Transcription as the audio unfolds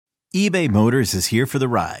eBay Motors is here for the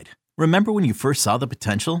ride. Remember when you first saw the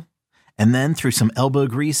potential? And then through some elbow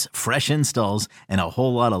grease, fresh installs, and a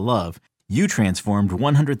whole lot of love, you transformed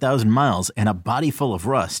 100,000 miles and a body full of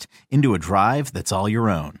rust into a drive that's all your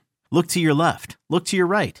own. Look to your left. Look to your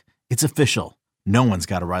right. It's official. No one's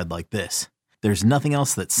got a ride like this. There's nothing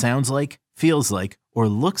else that sounds like, feels like, or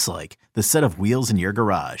looks like the set of wheels in your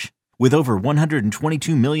garage. With over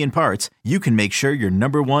 122 million parts, you can make sure your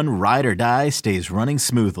number one ride or die stays running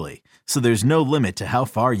smoothly. So there's no limit to how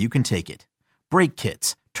far you can take it. Brake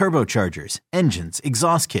kits, turbochargers, engines,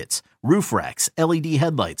 exhaust kits, roof racks, LED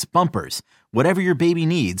headlights, bumpers, whatever your baby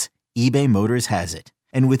needs, eBay Motors has it.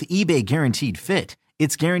 And with eBay Guaranteed Fit,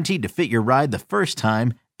 it's guaranteed to fit your ride the first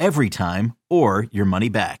time, every time, or your money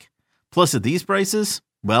back. Plus at these prices,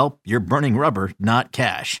 well, you're burning rubber, not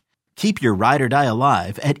cash. Keep your ride or die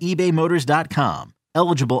alive at ebaymotors.com.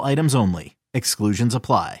 Eligible items only. Exclusions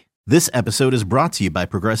apply. This episode is brought to you by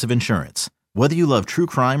Progressive Insurance. Whether you love true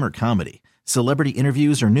crime or comedy, celebrity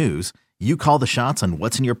interviews or news, you call the shots on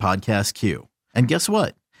what's in your podcast queue. And guess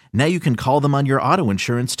what? Now you can call them on your auto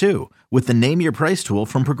insurance too with the Name Your Price tool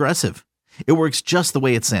from Progressive. It works just the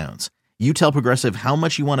way it sounds. You tell Progressive how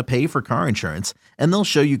much you want to pay for car insurance, and they'll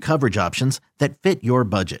show you coverage options that fit your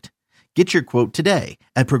budget. Get your quote today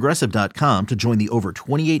at Progressive.com to join the over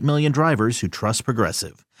 28 million drivers who trust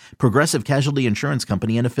Progressive. Progressive Casualty Insurance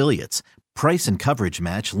Company and Affiliates. Price and coverage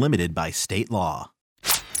match limited by state law.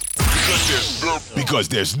 Because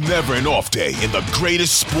there's never an off day in the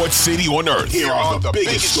greatest sports city on earth. Here are the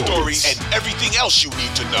biggest stories and everything else you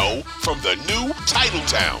need to know from the new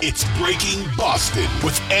Titletown. It's Breaking Boston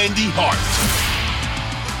with Andy Hart.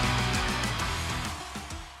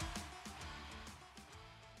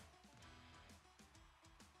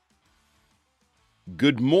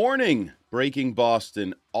 Good morning, Breaking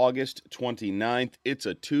Boston, August 29th. It's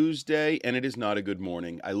a Tuesday, and it is not a good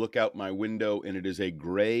morning. I look out my window, and it is a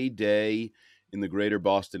gray day in the greater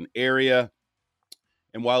Boston area.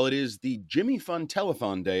 And while it is the Jimmy Fun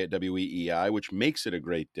Telethon Day at WEEI, which makes it a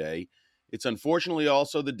great day, it's unfortunately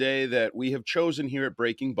also the day that we have chosen here at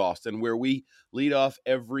Breaking Boston, where we lead off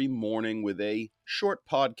every morning with a short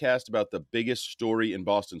podcast about the biggest story in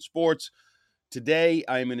Boston sports. Today,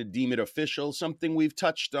 I'm going to deem it official, something we've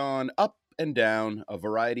touched on up and down a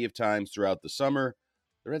variety of times throughout the summer.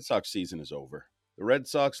 The Red Sox season is over. The Red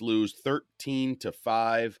Sox lose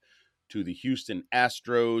 13-5 to the Houston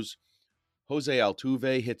Astros. Jose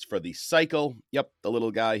Altuve hits for the cycle. Yep, the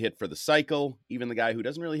little guy hit for the cycle. Even the guy who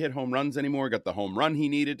doesn't really hit home runs anymore got the home run he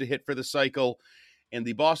needed to hit for the cycle. And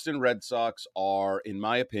the Boston Red Sox are, in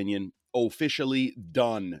my opinion, officially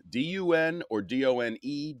done. D-U-N or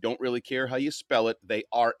D-O-N-E, don't really care how you spell it. They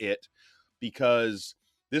are it, because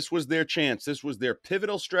this was their chance. This was their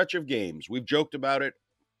pivotal stretch of games. We've joked about it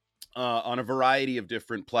on a variety of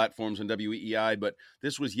different platforms on WEEI, but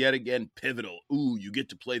this was yet again pivotal. Ooh, you get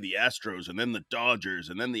to play the Astros and then the Dodgers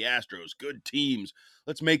and then the Astros. Good teams.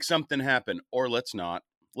 Let's make something happen, or let's not.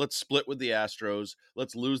 Let's split with the Astros.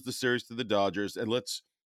 Let's lose the series to the Dodgers, and let's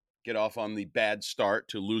get off on the bad start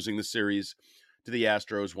to losing the series to the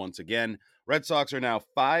Astros once again. Red Sox are now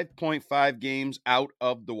 5.5 games out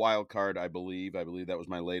of the wild card, I believe. I believe that was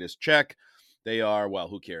my latest check. They are, well,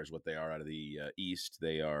 who cares what they are out of the East?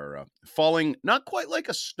 They are falling not quite like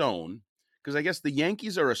a stone, because I guess the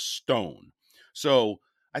Yankees are a stone. So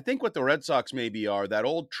I think what the Red Sox maybe are, that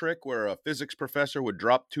old trick where a physics professor would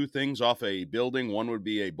drop two things off a building. One would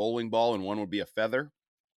be a bowling ball and one would be a feather.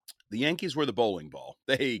 The Yankees were the bowling ball.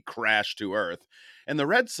 They crashed to earth. And the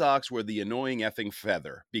Red Sox were the annoying effing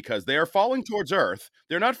feather, because they are falling towards earth.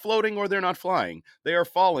 They're not floating or they're not flying. They are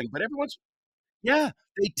falling. But yeah,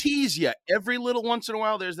 they tease you. Every little once in a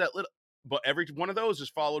while, there's that little, but every one of those is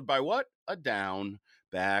followed by what? A down,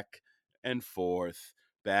 back and forth,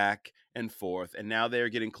 back and forth. And now they're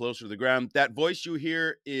getting closer to the ground. That voice you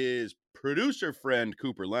hear is producer friend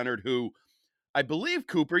Cooper Leonard, who I believe,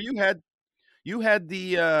 Cooper, you had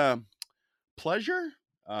the pleasure,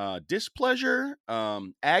 displeasure,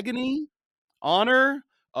 agony, honor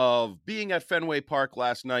of being at Fenway Park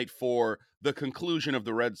last night for the conclusion of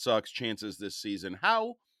the Red Sox chances this season.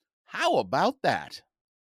 How about that?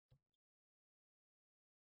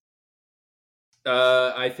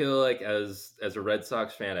 I feel like as a Red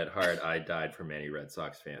Sox fan at heart, I died for many Red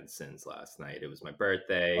Sox fans since last night. It was my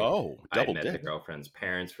birthday. Oh, I double met dip. the girlfriend's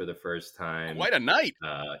parents for the first time. Quite a night.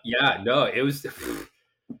 Yeah, no, it was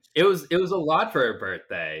it was a lot for a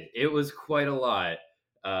birthday. It was quite a lot.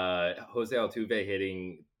 Jose Altuve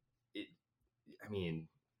hitting. I mean,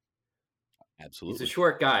 absolutely. He's a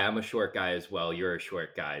short guy. I'm a short guy as well. You're a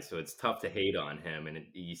short guy, so it's tough to hate on him. And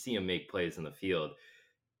you see him make plays in the field.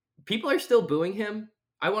 People are still booing him.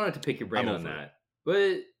 I wanted to pick your brain I'm on over it. that.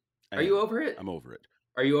 But are you over it? I'm over it.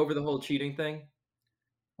 Are you over the whole cheating thing?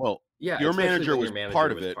 Well, Yeah, your especially manager when your was manager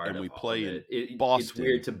part of was it, part and of we all of play in it. It's weird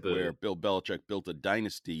Boston, to boo. where Bill Belichick built a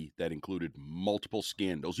dynasty that included multiple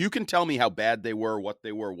scandals. You can tell me how bad they were, what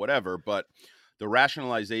they were, whatever, but the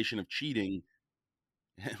rationalization of cheating,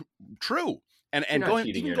 true. If you're And not going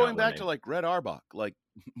cheating, even you're going not back to winning. like Red Auerbach, like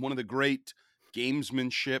one of the great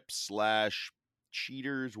gamesmanship slash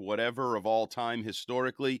cheaters, whatever of all time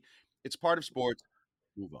historically. It's part of sports.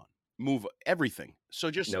 Move on. Move everything. So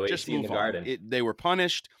No just AC in the move on. garden. They were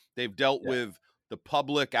punished. They've dealt Yeah. with the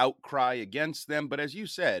public outcry against them. But as you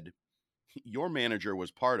said, your manager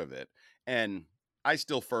was part of it. And I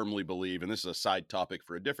still firmly believe, and this is a side topic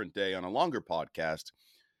for a different day on a longer podcast,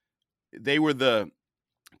 they were the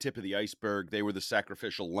tip of the iceberg. They were the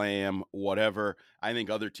sacrificial lamb, whatever. I think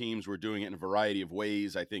other teams were doing it in a variety of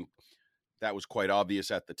ways. I think that was quite obvious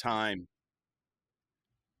at the time.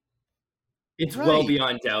 It's well Right.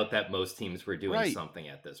 beyond doubt that most teams were doing Right. something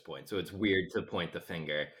at this point. So it's weird to point the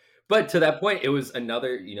finger. But to that point, it was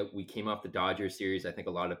another, we came off the Dodgers series. I think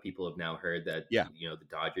a lot of people have now heard that, Yeah. the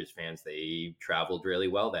Dodgers fans, they traveled really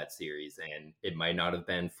well that series. And it might not have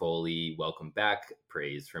been fully welcome back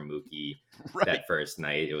praise from Mookie Right. that first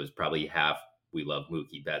night. It was probably half, we love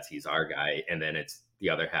Mookie Betts, he's our guy. And then it's the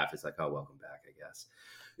other half is like, oh, welcome back, I guess.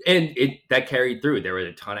 And that carried through. There were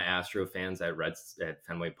a ton of Astro fans at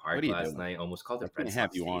Fenway Park last night. Almost called it I Red can't have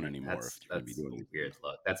Sox you on Stadium. anymore That's if you're gonna be doing a these weird things.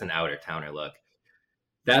 look. That's an outer towner look.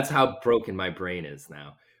 That's how broken my brain is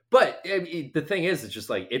now. But the thing is, it's just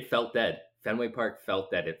like it felt dead. Fenway Park felt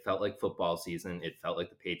dead. It felt like football season. It felt like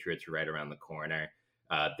the Patriots were right around the corner.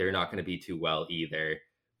 They're not going to be too well either.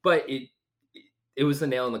 But it was the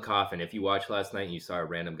nail in the coffin. If you watched last night and you saw a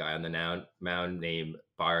random guy on the mound named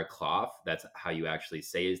Barraclough, that's how you actually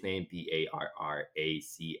say his name, Barraclough.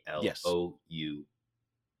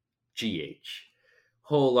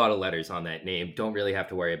 Whole lot of letters on that name. Don't really have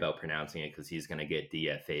to worry about pronouncing it because he's going to get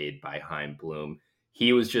DFA'd by Chaim Bloom.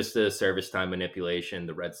 He was just a service time manipulation.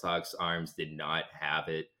 The Red Sox arms did not have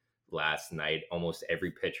it last night. Almost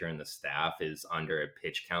every pitcher in the staff is under a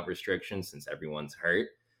pitch count restriction since everyone's hurt,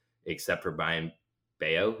 except for Brian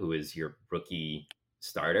Bayo, who is your rookie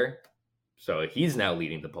starter. So he's now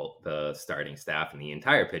leading the starting staff and the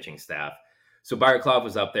entire pitching staff. So Barraclough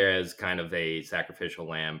was up there as kind of a sacrificial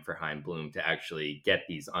lamb for Chaim Bloom to actually get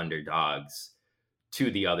these underdogs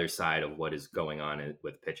to the other side of what is going on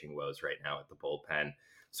with pitching woes right now at the bullpen.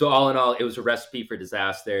 So all in all, it was a recipe for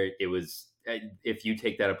disaster. It was, if you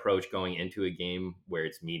take that approach going into a game where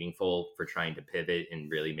it's meaningful for trying to pivot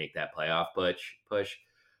and really make that playoff push,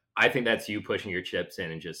 I think that's you pushing your chips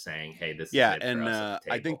in and just saying, hey, this is it for us at the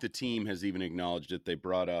table. I think the team has even acknowledged it. They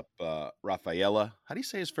brought up Rafaela. How do you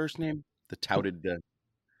say his first name? The touted Sedane.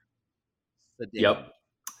 Yep.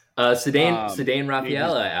 Sedane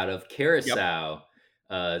Rafaela out of Curacao.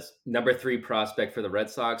 Number 3 prospect for the Red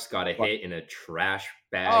Sox, got a hit in a trash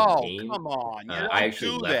bag game. Come on. I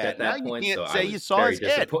actually left at that point, you can't so say I was you saw very his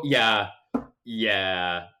hit.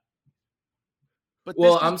 Yeah. But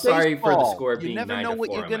well, I'm sorry for the score you being 9-4. You never know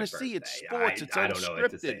what you're going to see. It's sports. It's I don't know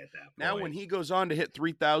what to say unscripted. at that point. Now, when he goes on to hit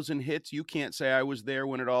 3,000 hits, you can't say I was there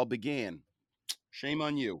when it all began. Shame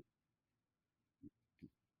on you.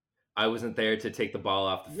 I wasn't there to take the ball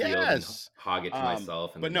off the field and hog it to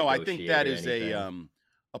myself. But no, I think that is a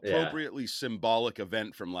appropriately symbolic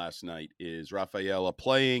event from last night is Rafaela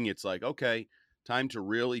playing. It's like, okay, time to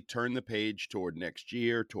really turn the page toward next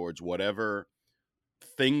year, towards whatever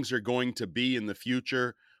things are going to be in the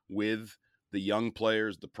future with the young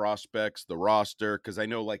players, the prospects, the roster. Because I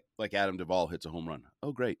know like Adam Duvall hits a home run.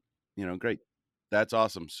 Oh, great. Great. That's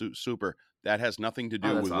awesome. Super. That has nothing to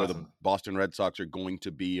do with where the Boston Red Sox are going to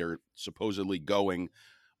be or supposedly going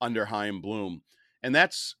under Chaim Bloom. And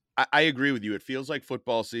I agree with you. It feels like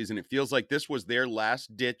football season. It feels like this was their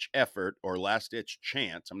last-ditch effort or last-ditch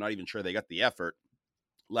chance. I'm not even sure they got the effort.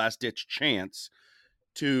 Last-ditch chance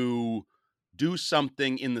to do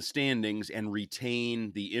something in the standings and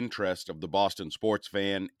retain the interest of the Boston sports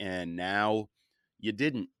fan. And now you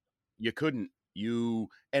didn't. You couldn't.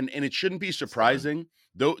 And it shouldn't be surprising.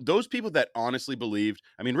 Those people that honestly believed,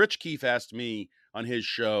 I mean, Rich Keefe asked me on his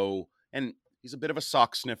show, and he's a bit of a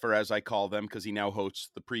sock sniffer, as I call them, because he now hosts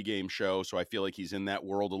the pregame show. So I feel like he's in that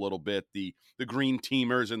world a little bit. The green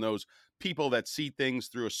teamers and those people that see things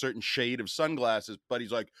through a certain shade of sunglasses. But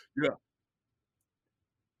he's like, yeah.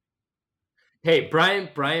 Hey, Brian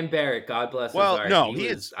Barrett, God bless his heart. No,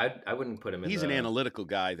 I wouldn't put him in. He's an analytical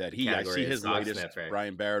guy that I see his latest sniffer.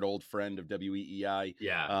 Brian Barrett, old friend of WEEI.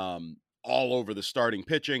 Yeah. All over the starting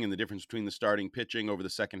pitching and the difference between the starting pitching over the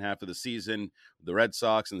second half of the season, the Red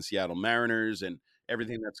Sox and the Seattle Mariners. And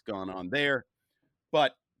everything that's gone on there.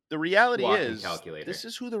 But the reality Walking is, calculator. this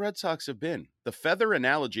is who the Red Sox have been. The feather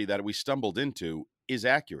analogy that we stumbled into is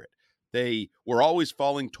accurate. They were always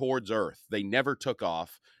falling towards earth. They never took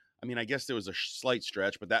off. I mean, I guess there was a slight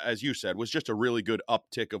stretch, but that, as you said, was just a really good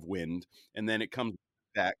uptick of wind. And then it comes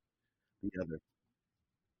back the other.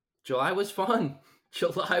 July was fun.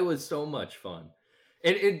 July was so much fun.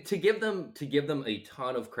 And to give them a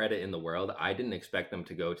ton of credit in the world, I didn't expect them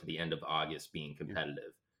to go to the end of August being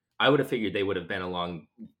competitive. I would have figured they would have been along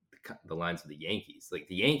the lines of the Yankees. Like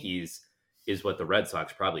the Yankees is what the Red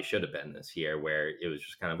Sox probably should have been this year, where it was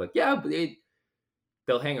just kind of like, yeah,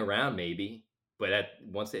 they'll hang around maybe, but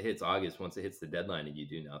once it hits August, once it hits the deadline and you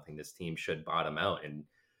do nothing, this team should bottom out. And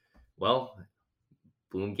well,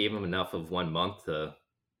 Bloom gave them enough of 1 month to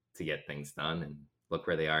get things done, and look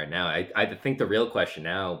where they are now. I think the real question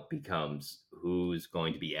now becomes who's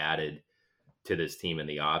going to be added to this team in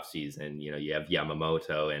the offseason. You have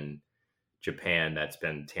Yamamoto in Japan that's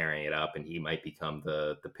been tearing it up, and he might become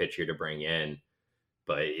the pitcher to bring in.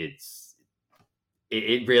 But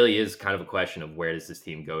it really is kind of a question of where does this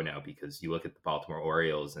team go now, because you look at the Baltimore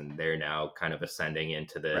Orioles and they're now kind of ascending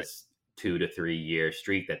into this 2 to 3 year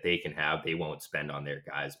streak that they can have. They won't spend on their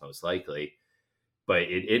guys most likely. But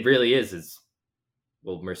it really is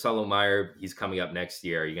well, Marcelo Meyer, he's coming up next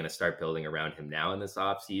year. Are you going to start building around him now in this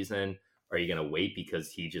offseason? Are you going to wait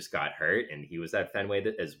because he just got hurt and he was at Fenway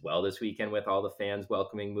as well this weekend with all the fans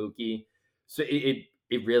welcoming Mookie? So it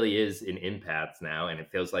really is an impasse now, and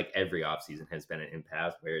it feels like every offseason has been an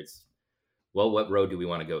impasse where it's, well, what road do we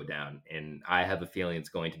want to go down? And I have a feeling it's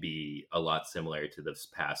going to be a lot similar to this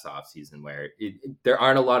past offseason where there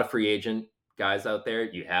aren't a lot of free agent guys out there.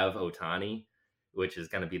 You have Ohtani, which is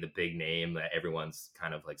going to be the big name that everyone's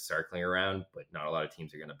kind of like circling around, but not a lot of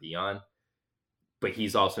teams are going to be on. But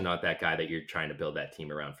he's also not that guy that you're trying to build that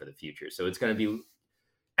team around for the future. So it's going to be,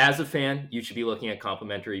 as a fan, you should be looking at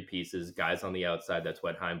complementary pieces, guys on the outside. That's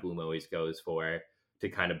what Chaim Bloom always goes for, to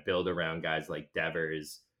kind of build around guys like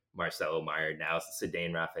Devers, Marcelo Meyer. Now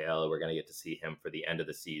Cedane Rafael, we're going to get to see him for the end of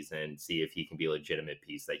the season, see if he can be a legitimate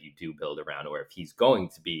piece that you do build around, or if he's going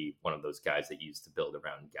to be one of those guys that you used to build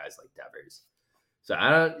around guys like Devers. So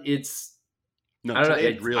I don't know.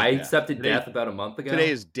 I accepted death about a month ago.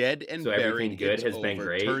 Today is dead and so buried. Everything good it's has over. been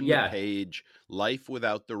great. Turn the page. Life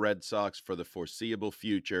without the Red Sox for the foreseeable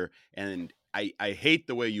future. And I hate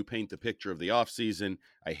the way you paint the picture of the offseason.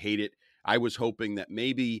 I hate it. I was hoping that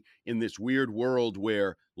maybe in this weird world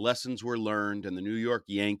where lessons were learned and the New York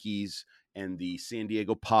Yankees and the San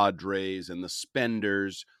Diego Padres and the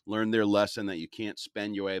spenders learned their lesson that you can't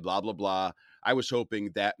spend your way, blah, blah, blah. I was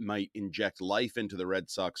hoping that might inject life into the Red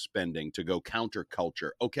Sox spending to go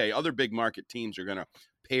counterculture. Okay, other big market teams are going to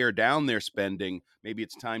pare down their spending. Maybe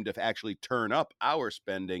it's time to actually turn up our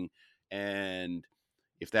spending. And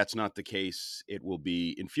if that's not the case, it will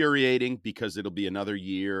be infuriating because it'll be another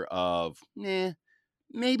year of,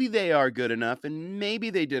 maybe they are good enough and maybe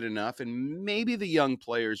they did enough and maybe the young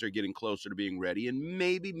players are getting closer to being ready and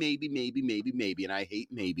maybe. And I hate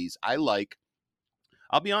maybes.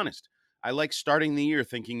 I'll be honest. I like starting the year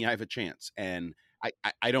thinking I have a chance, and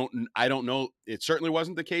I don't know. It certainly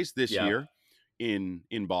wasn't the case this year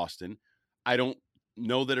in Boston. I don't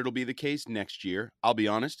know that it'll be the case next year. I'll be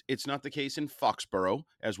honest. It's not the case in Foxborough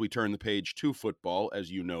as we turn the page to football,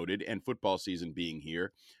 as you noted, and football season being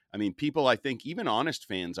here. I mean, people, I think, even honest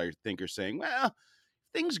fans, I think, are saying, well,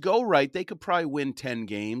 things go right. They could probably win 10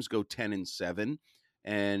 games, go 10-7.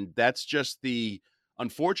 And that's just the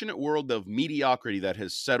unfortunate world of mediocrity that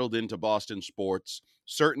has settled into Boston sports,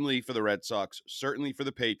 certainly for the Red Sox, certainly for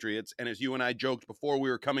the Patriots. And as you and I joked before we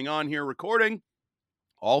were coming on here recording,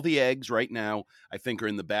 all the eggs right now, I think, are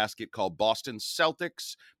in the basket called Boston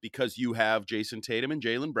Celtics, because you have Jason Tatum and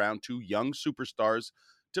Jaylen Brown, two young superstars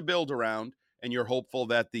to build around. And you're hopeful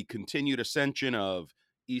that the continued ascension of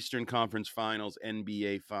Eastern Conference Finals,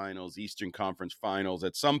 NBA Finals, Eastern Conference Finals,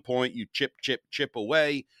 at some point you chip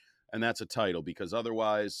away, and that's a title, because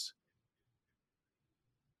otherwise...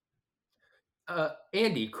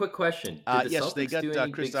 Andy, quick question. Did the yes, Celtics they got do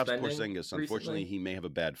any Kristaps big Porzingis. spending Unfortunately, recently? he may have a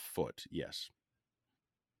bad foot. Yes.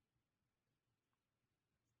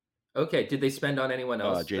 Okay. Did they spend on anyone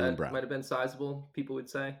else Jaylen that Brown. might have been sizable, people would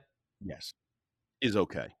say? Yes. Is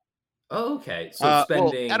okay. Oh, okay. So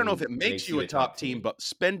spending... Well, I don't know if it makes you a top team, but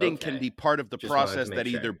spending can be part of the Just wanted to process make that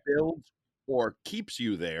either sure. builds or keeps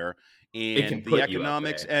you there. It can And put the you up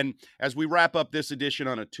economics. there. And as we wrap up this edition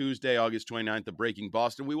on a Tuesday, August 29th of Breaking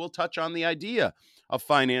Boston, we will touch on the idea of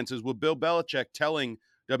finances with Bill Belichick telling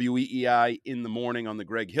WEEI in the morning on the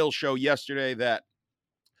Greg Hill Show yesterday that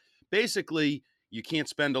basically you can't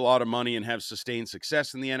spend a lot of money and have sustained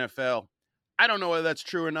success in the NFL. I don't know whether that's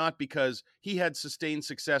true or not, because he had sustained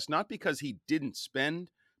success, not because he didn't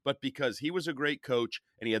spend, but because he was a great coach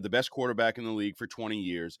and he had the best quarterback in the league for 20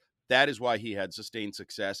 years. That is why he had sustained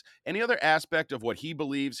success. Any other aspect of what he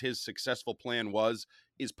believes his successful plan was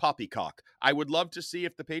is poppycock. I would love to see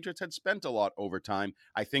if the Patriots had spent a lot over time.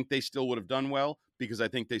 I think they still would have done well, because I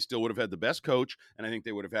think they still would have had the best coach, and I think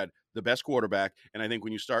they would have had the best quarterback. And I think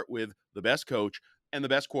when you start with the best coach and the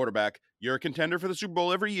best quarterback, you're a contender for the Super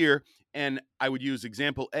Bowl every year. And I would use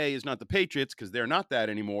example A is not the Patriots, because they're not that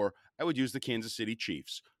anymore. I would use the Kansas City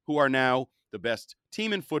Chiefs, who are now the best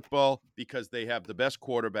team in football because they have the best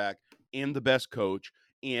quarterback and the best coach,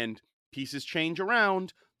 and pieces change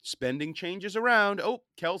around. Spending changes around. Oh,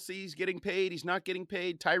 Kelsey's getting paid. He's not getting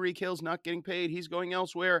paid. Tyreek Hill's not getting paid. He's going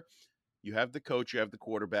elsewhere. You have the coach, you have the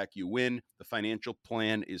quarterback, you win. The financial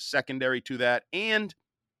plan is secondary to that. And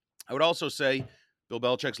I would also say Bill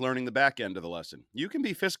Belichick's learning the back end of the lesson. You can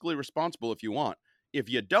be fiscally responsible if you want. If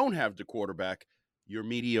you don't have the quarterback, you're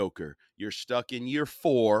mediocre. You're stuck in year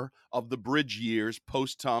 4 of the bridge years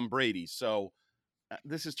post Tom Brady. So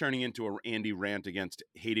this is turning into an Andy rant against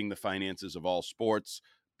hating the finances of all sports,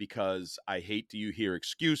 because I hate to hear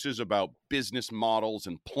excuses about business models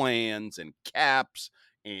and plans and caps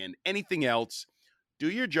and anything else. Do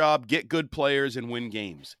your job, get good players, and win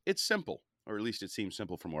games. It's simple, or at least it seems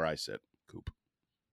simple from where I sit.